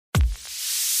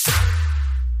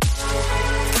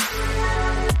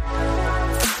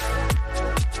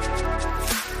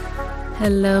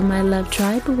Hello, my love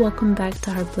tribe. Welcome back to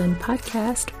Heartblend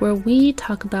Podcast, where we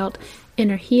talk about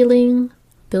inner healing,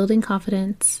 building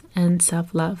confidence, and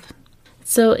self-love.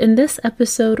 So in this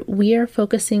episode, we are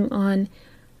focusing on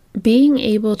being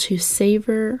able to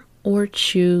savor or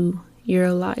chew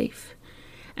your life.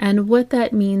 And what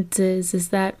that means is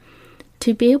that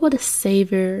to be able to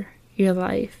savor your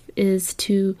life is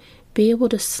to be able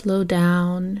to slow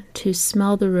down, to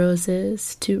smell the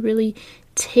roses, to really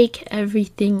take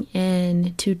everything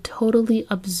in, to totally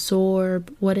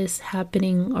absorb what is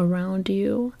happening around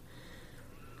you.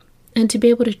 And to be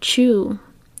able to chew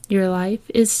your life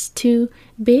is to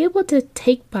be able to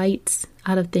take bites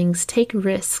out of things, take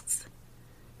risks,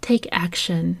 take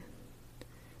action,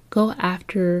 go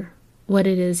after what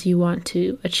it is you want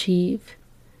to achieve,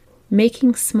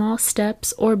 making small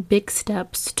steps or big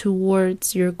steps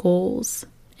towards your goals,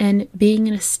 and being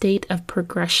in a state of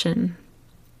progression.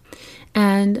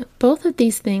 And both of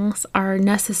these things are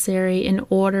necessary in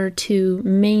order to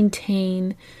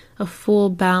maintain a full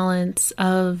balance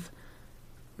of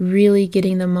really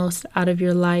getting the most out of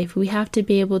your life. We have to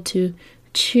be able to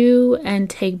chew and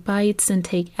take bites and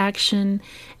take action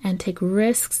and take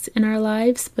risks in our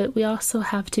lives, but we also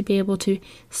have to be able to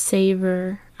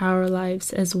savor our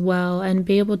lives as well and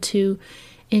be able to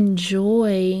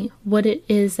enjoy what it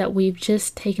is that we've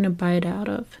just taken a bite out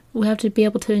of. We have to be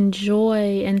able to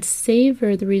enjoy and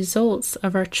savor the results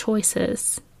of our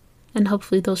choices. And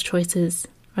hopefully those choices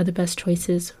are the best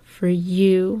choices for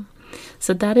you.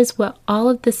 So that is what all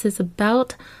of this is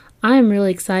about. I'm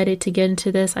really excited to get into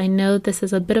this. I know this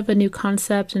is a bit of a new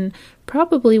concept, and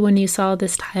probably when you saw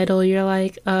this title, you're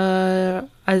like, I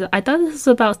thought this was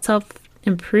about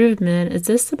self-improvement. Is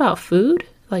this about food?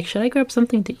 Like, should I grab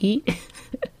something to eat?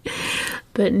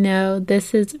 But no,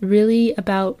 this is really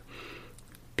about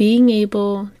being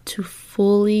able to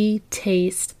fully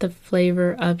taste the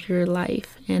flavor of your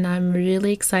life. And I'm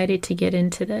really excited to get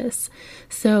into this.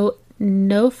 So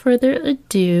no further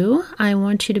ado, I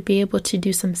want you to be able to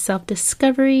do some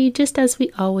self-discovery, just as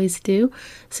we always do.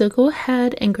 So go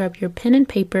ahead and grab your pen and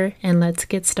paper and let's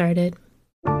get started.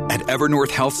 At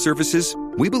Evernorth Health Services,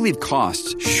 we believe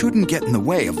costs shouldn't get in the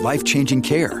way of life-changing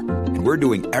care, and we're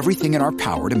doing everything in our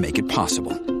power to make it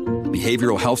possible.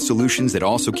 Behavioral health solutions that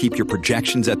also keep your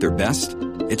projections at their best?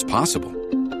 It's possible.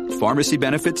 Pharmacy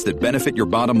benefits that benefit your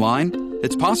bottom line?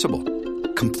 It's possible.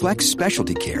 Complex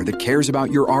specialty care that cares about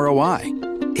your ROI?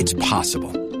 It's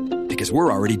possible. Because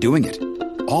we're already doing it.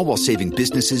 All while saving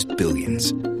businesses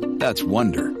billions. That's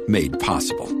Wonder made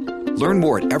possible. Learn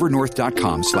more at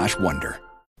evernorth.com/wonder.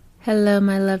 Hello,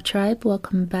 my love tribe.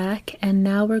 Welcome back. And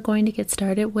now we're going to get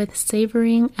started with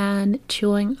savoring and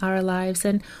chewing our lives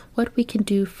and what we can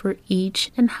do for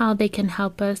each and how they can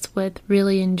help us with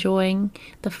really enjoying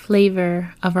the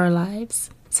flavor of our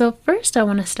lives. So first, I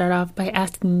want to start off by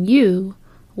asking you,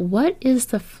 what is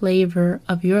the flavor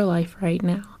of your life right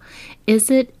now? Is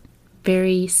it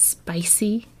very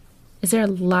spicy? Is there a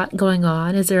lot going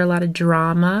on? Is there a lot of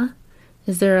drama?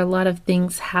 Is there a lot of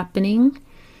things happening?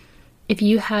 If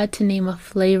you had to name a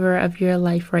flavor of your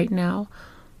life right now,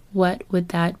 what would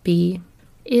that be?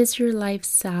 Is your life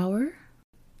sour?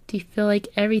 Do you feel like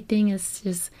everything is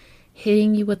just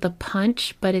hitting you with a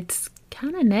punch, but it's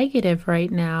kind of negative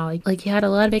right now? Like you had a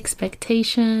lot of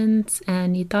expectations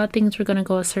and you thought things were going to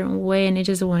go a certain way and it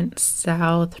just went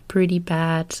south pretty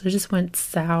bad. So it just went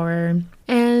sour.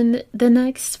 And the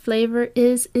next flavor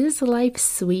is life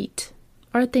sweet?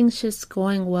 Are things just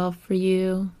going well for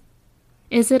you?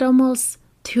 Is it almost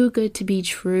too good to be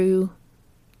true?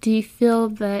 Do you feel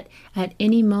that at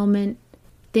any moment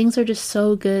things are just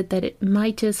so good that it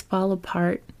might just fall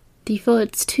apart? Do you feel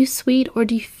it's too sweet, or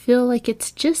do you feel like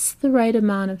it's just the right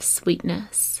amount of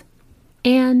sweetness?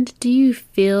 And do you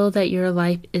feel that your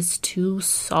life is too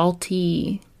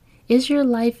salty? Is your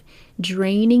life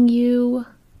draining you?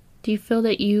 Do you feel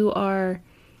that you are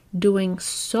doing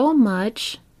so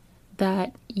much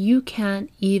that you can't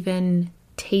even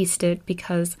taste it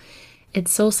because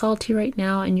it's so salty right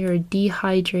now and you're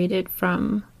dehydrated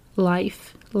from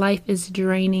life? Life is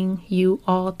draining you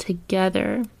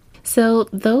altogether. So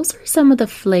those are some of the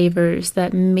flavors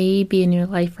that may be in your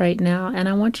life right now. And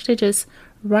I want you to just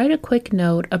write a quick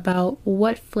note about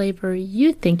what flavor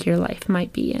you think your life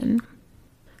might be in.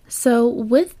 So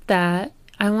with that,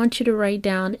 I want you to write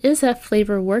down, is that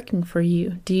flavor working for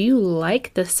you? Do you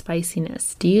like the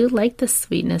spiciness? Do you like the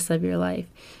sweetness of your life?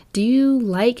 Do you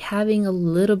like having a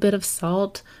little bit of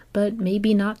salt, but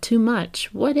maybe not too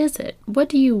much? What is it? What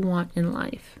do you want in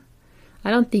life?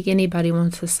 I don't think anybody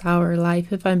wants a sour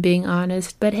life, if I'm being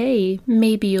honest, but hey,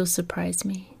 maybe you'll surprise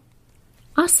me.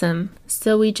 Awesome.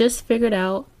 So we just figured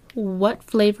out what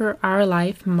flavor our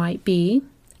life might be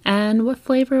and what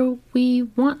flavor we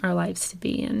want our lives to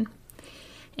be in.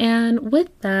 And with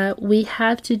that, we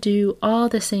have to do all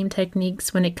the same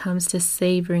techniques when it comes to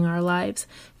savoring our lives.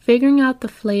 Figuring out the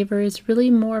flavor is really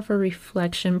more of a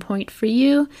reflection point for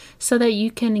you so that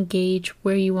you can engage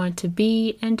where you want to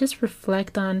be and just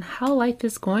reflect on how life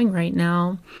is going right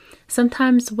now.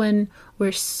 Sometimes when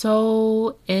we're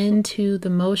so into the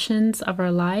motions of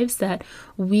our lives that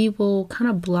we will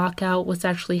kind of block out what's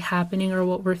actually happening or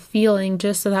what we're feeling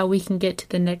just so that we can get to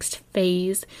the next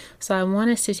phase. So I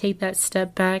want us to take that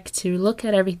step back to look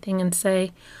at everything and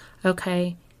say,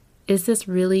 okay, is this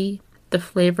really the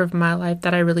flavor of my life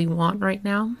that I really want right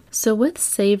now? So with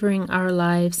savoring our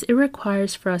lives, it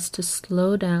requires for us to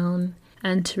slow down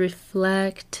and to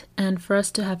reflect and for us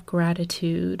to have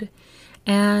gratitude.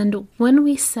 And when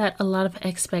we set a lot of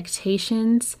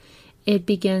expectations, it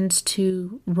begins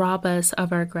to rob us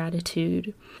of our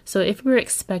gratitude. So if we're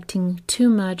expecting too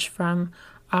much from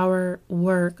our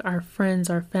work, our friends,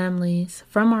 our families,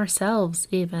 from ourselves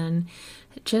even,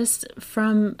 just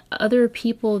from other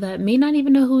people that may not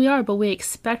even know who we are, but we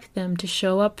expect them to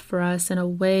show up for us in a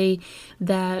way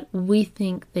that we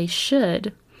think they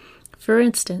should. For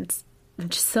instance,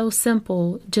 just so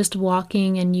simple, just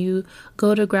walking and you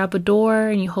go to grab a door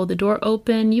and you hold the door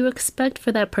open, you expect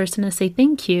for that person to say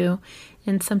thank you,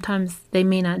 and sometimes they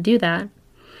may not do that.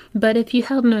 But if you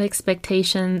held no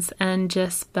expectations and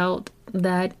just felt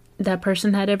that that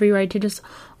person had every right to just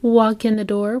walk in the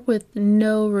door with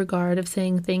no regard of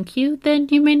saying thank you, then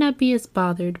you may not be as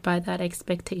bothered by that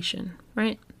expectation,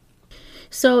 right?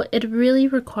 So it really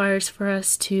requires for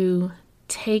us to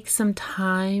take some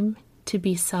time to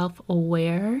be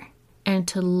self-aware and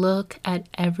to look at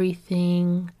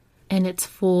everything in its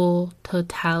full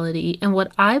totality. And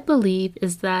what I believe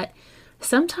is that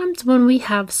sometimes when we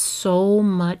have so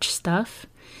much stuff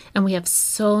and we have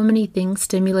so many things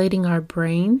stimulating our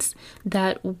brains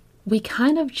that we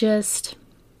kind of just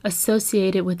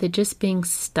associate it with it just being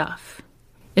stuff.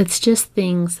 It's just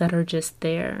things that are just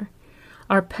there.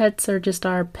 Our pets are just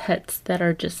our pets that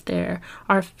are just there.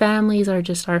 Our families are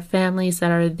just our families that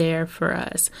are there for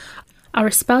us. Our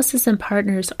spouses and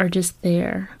partners are just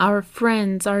there. Our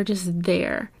friends are just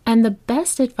there. And the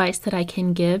best advice that I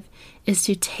can give is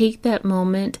to take that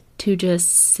moment to just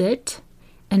sit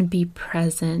and be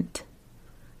present,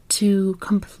 to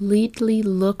completely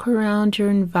look around your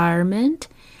environment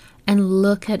and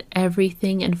look at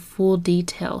everything in full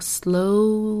detail.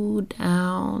 Slow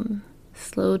down.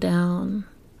 Slow down.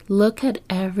 Look at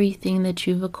everything that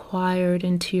you've acquired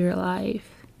into your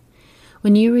life.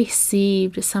 When you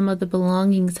received some of the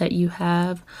belongings that you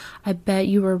have, I bet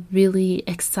you were really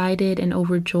excited and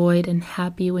overjoyed and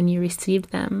happy when you received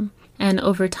them. And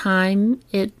over time,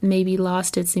 it maybe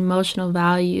lost its emotional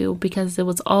value because it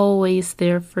was always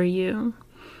there for you.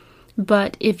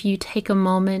 But if you take a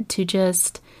moment to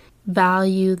just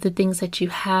value the things that you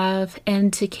have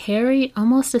and to carry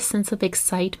almost a sense of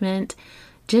excitement,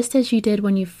 just as you did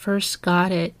when you first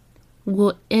got it,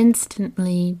 will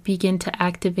instantly begin to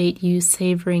activate you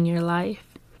savoring your life.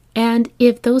 And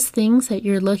if those things that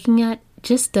you're looking at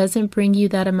just doesn't bring you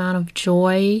that amount of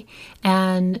joy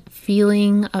and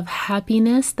feeling of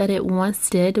happiness that it once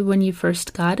did when you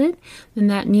first got it, then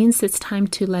that means it's time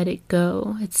to let it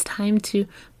go. It's time to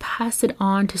pass it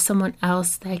on to someone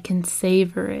else that can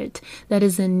savor it, that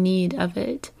is in need of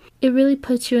it. It really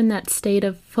puts you in that state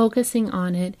of focusing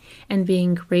on it and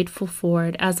being grateful for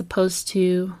it, as opposed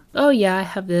to, oh yeah, I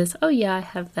have this, oh yeah, I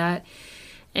have that.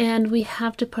 And we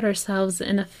have to put ourselves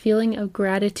in a feeling of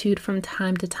gratitude from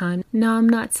time to time. Now, I'm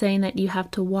not saying that you have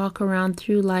to walk around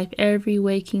through life every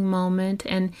waking moment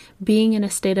and being in a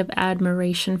state of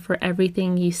admiration for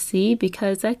everything you see,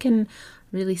 because that can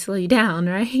really slow you down,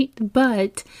 right?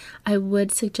 But I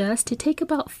would suggest to take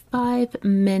about 5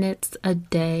 minutes a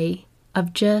day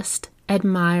of just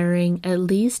admiring at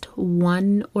least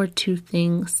 1 or 2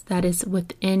 things that is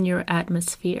within your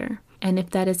atmosphere. And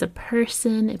if that is a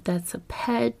person, if that's a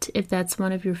pet, if that's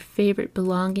one of your favorite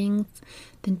belongings,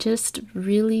 then just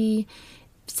really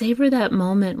savor that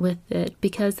moment with it,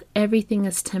 because everything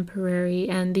is temporary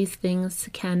and these things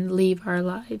can leave our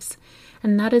lives.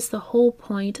 And that is the whole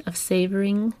point of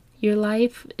savoring your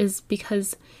life, is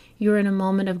because you're in a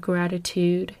moment of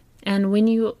gratitude. And when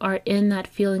you are in that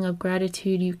feeling of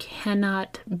gratitude, you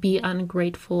cannot be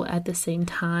ungrateful at the same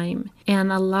time.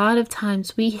 And a lot of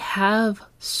times we have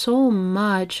so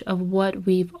much of what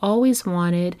we've always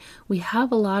wanted. We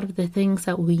have a lot of the things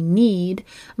that we need,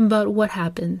 but what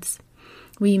happens?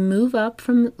 We move up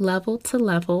from level to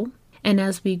level, and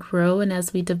as we grow and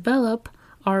as we develop,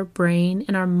 our brain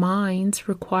and our minds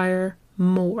require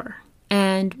more.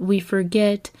 and we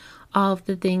forget all of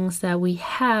the things that we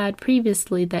had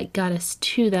previously that got us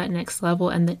to that next level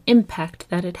and the impact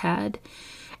that it had.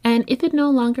 And if it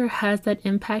no longer has that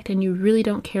impact and you really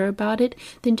don't care about it,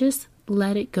 then just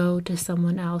let it go to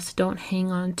someone else. Don't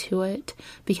hang on to it,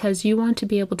 because you want to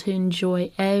be able to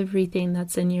enjoy everything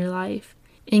that's in your life,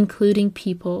 including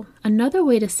people. Another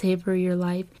way to savor your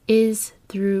life is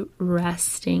through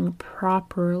resting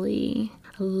properly.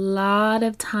 A lot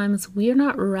of times we are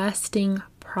not resting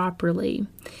properly.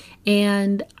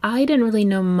 And I didn't really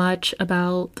know much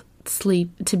about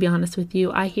sleep, to be honest with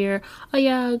you. I hear, oh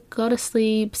yeah, go to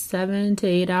sleep 7 to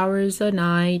 8 hours a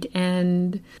night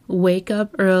and wake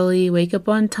up early, wake up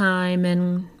on time,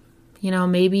 and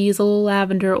maybe use a little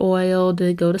lavender oil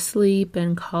to go to sleep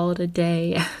and call it a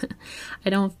day. I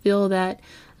don't feel that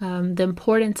the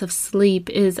importance of sleep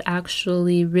is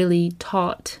actually really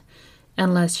taught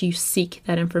unless you seek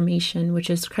that information, which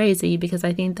is crazy, because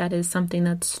I think that is something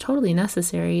that's totally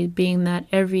necessary, being that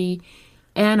every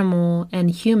animal and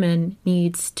human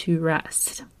needs to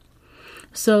rest.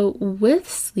 So with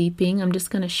sleeping, I'm just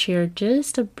going to share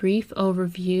just a brief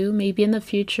overview. Maybe in the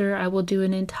future, I will do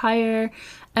an entire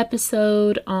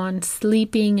episode on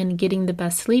sleeping and getting the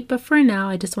best sleep. But for now,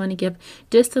 I just want to give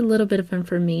just a little bit of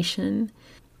information.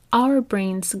 Our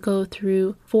brains go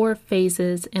through 4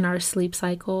 phases in our sleep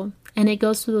cycle, and it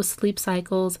goes through those sleep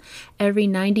cycles every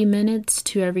 90 minutes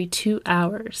to every 2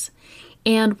 hours.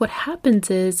 And what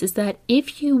happens is that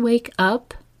if you wake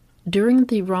up during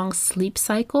the wrong sleep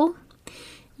cycle,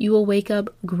 you will wake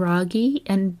up groggy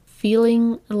and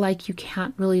feeling like you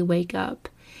can't really wake up.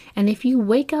 And if you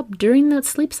wake up during that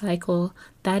sleep cycle,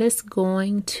 that is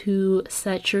going to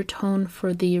set your tone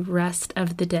for the rest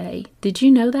of the day. Did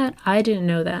you know that? I didn't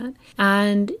know that.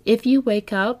 And if you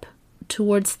wake up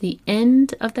towards the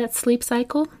end of that sleep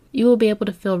cycle, you will be able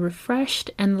to feel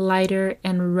refreshed and lighter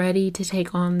and ready to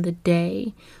take on the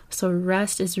day. So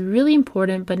rest is really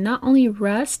important, but not only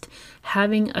rest,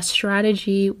 having a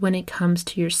strategy when it comes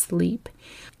to your sleep.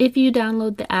 If you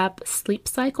download the app Sleep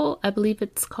Cycle, I believe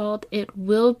it's called, it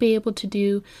will be able to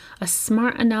do a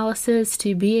smart analysis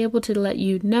to be able to let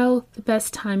you know the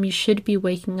best time you should be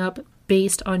waking up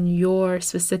based on your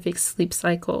specific sleep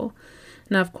cycle.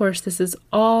 Now, of course, this is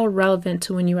all relevant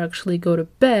to when you actually go to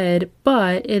bed,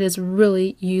 but it is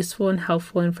really useful and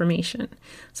helpful information.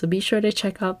 So be sure to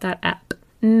check out that app.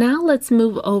 Now let's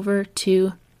move over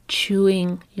to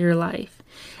chewing your life.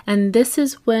 And this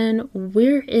is when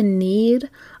we're in need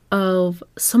of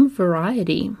some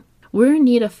variety. We're in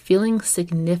need of feeling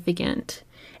significant.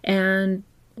 And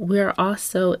we're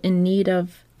also in need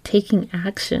of taking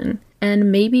action.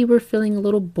 And maybe we're feeling a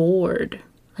little bored,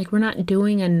 like we're not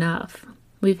doing enough.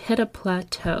 We've hit a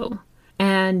plateau,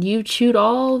 and you've chewed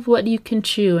all of what you can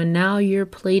chew, and now your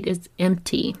plate is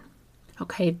empty.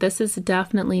 Okay, this is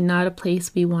definitely not a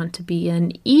place we want to be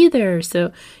in either.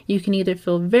 So you can either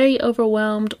feel very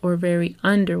overwhelmed or very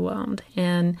underwhelmed.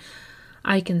 And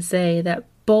I can say that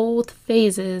both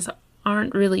phases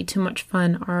aren't really too much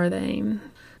fun, are they?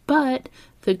 But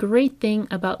the great thing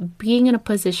about being in a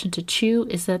position to chew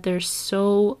is that there's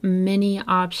so many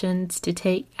options to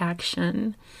take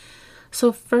action.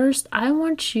 So first, I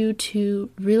want you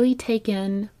to really take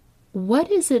in, what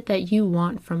is it that you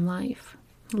want from life?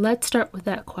 Let's start with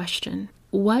that question.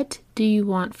 What do you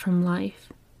want from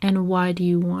life, and why do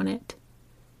you want it?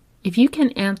 If you can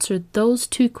answer those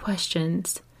 2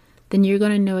 questions, then you're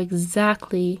going to know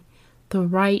exactly the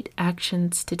right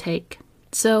actions to take.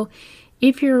 So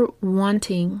if you're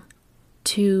wanting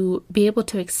to be able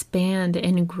to expand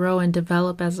and grow and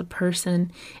develop as a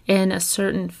person in a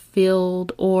certain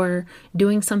field, or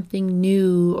doing something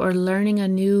new, or learning a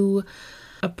new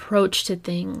approach to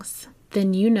things,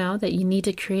 then you know that you need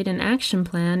to create an action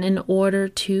plan in order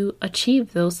to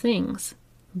achieve those things.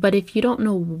 But if you don't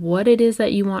know what it is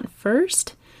that you want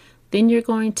first, then you're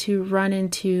going to run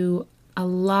into a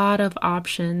lot of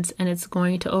options, and it's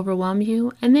going to overwhelm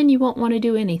you, and then you won't want to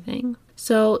do anything.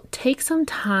 So take some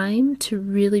time to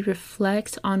really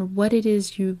reflect on what it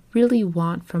is you really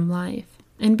want from life,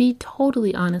 and be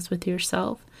totally honest with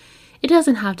yourself. It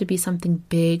doesn't have to be something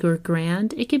big or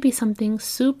grand. It could be something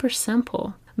super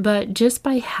simple. But just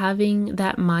by having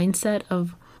that mindset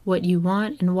of what you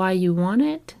want and why you want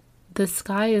it, the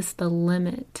sky is the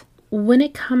limit. When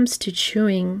it comes to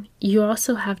chewing, you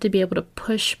also have to be able to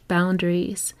push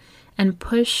boundaries and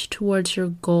push towards your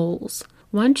goals.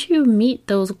 Once you meet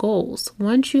those goals,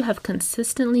 once you have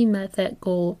consistently met that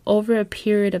goal over a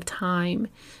period of time,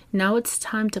 now it's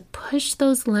time to push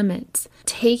those limits.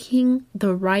 Taking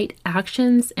the right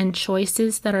actions and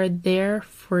choices that are there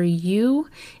for you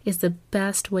is the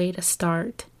best way to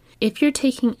start. if you're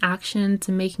taking actions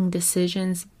and making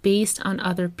decisions based on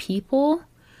other people,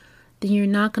 then you're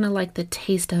not going to like the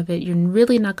taste of it. You're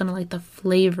really not going to like the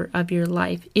flavor of your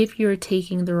life if you're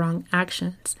taking the wrong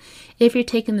actions. If you're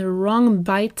taking the wrong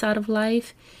bites out of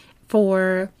life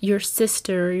for your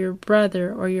sister or your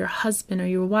brother or your husband or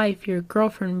your wife, your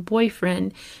girlfriend,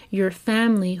 boyfriend, your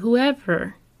family,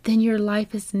 whoever, then your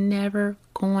life is never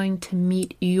going to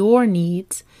meet your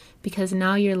needs, because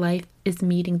now your life is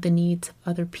meeting the needs of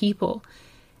other people.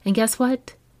 And guess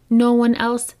what? No one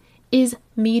else is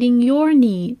meeting your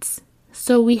needs.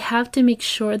 So we have to make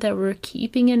sure that we're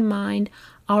keeping in mind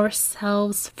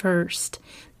ourselves first.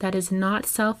 That is not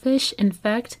selfish. In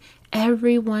fact,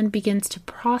 everyone begins to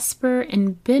prosper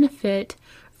and benefit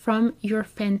from your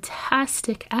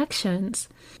fantastic actions.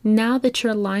 Now that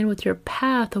you're aligned with your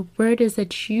path of where it is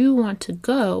that you want to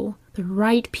go, the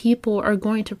right people are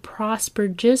going to prosper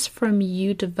just from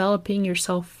you developing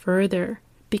yourself further,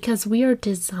 because we are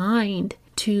designed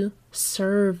to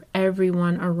serve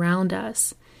everyone around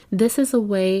us. This is a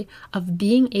way of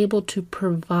being able to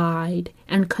provide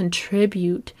and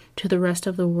contribute to the rest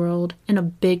of the world in a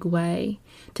big way,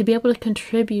 to be able to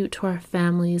contribute to our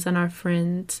families and our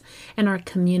friends and our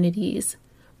communities.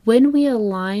 When we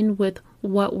align with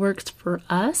what works for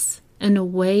us in a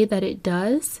way that it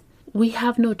does, we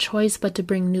have no choice but to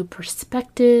bring new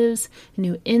perspectives,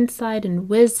 new insight and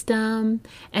wisdom,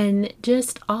 and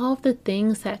just all of the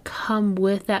things that come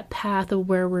with that path of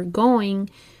where we're going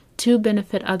to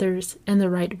benefit others in the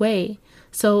right way.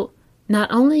 So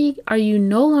not only are you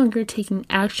no longer taking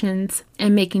actions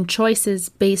and making choices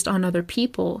based on other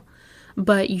people,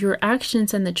 but your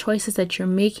actions and the choices that you're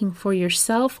making for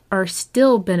yourself are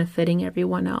still benefiting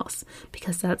everyone else,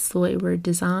 because that's the way we're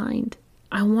designed.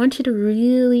 I want you to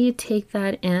really take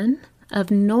that in,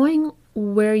 of knowing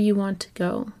where you want to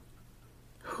go,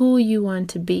 who you want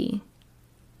to be,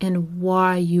 and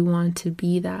why you want to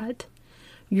be that.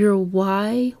 Your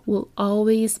why will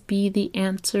always be the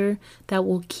answer that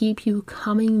will keep you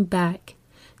coming back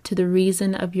to the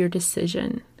reason of your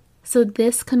decision. So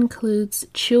this concludes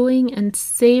chewing and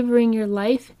savoring your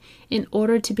life in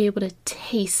order to be able to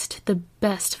taste the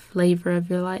best flavor of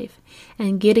your life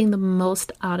and getting the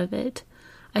most out of it.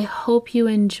 I hope you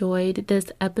enjoyed this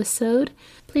episode.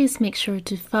 Please make sure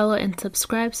to follow and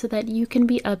subscribe so that you can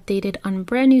be updated on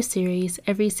brand new series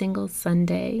every single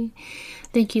Sunday.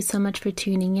 Thank you so much for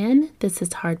tuning in. This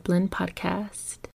is Heart Blend Podcast.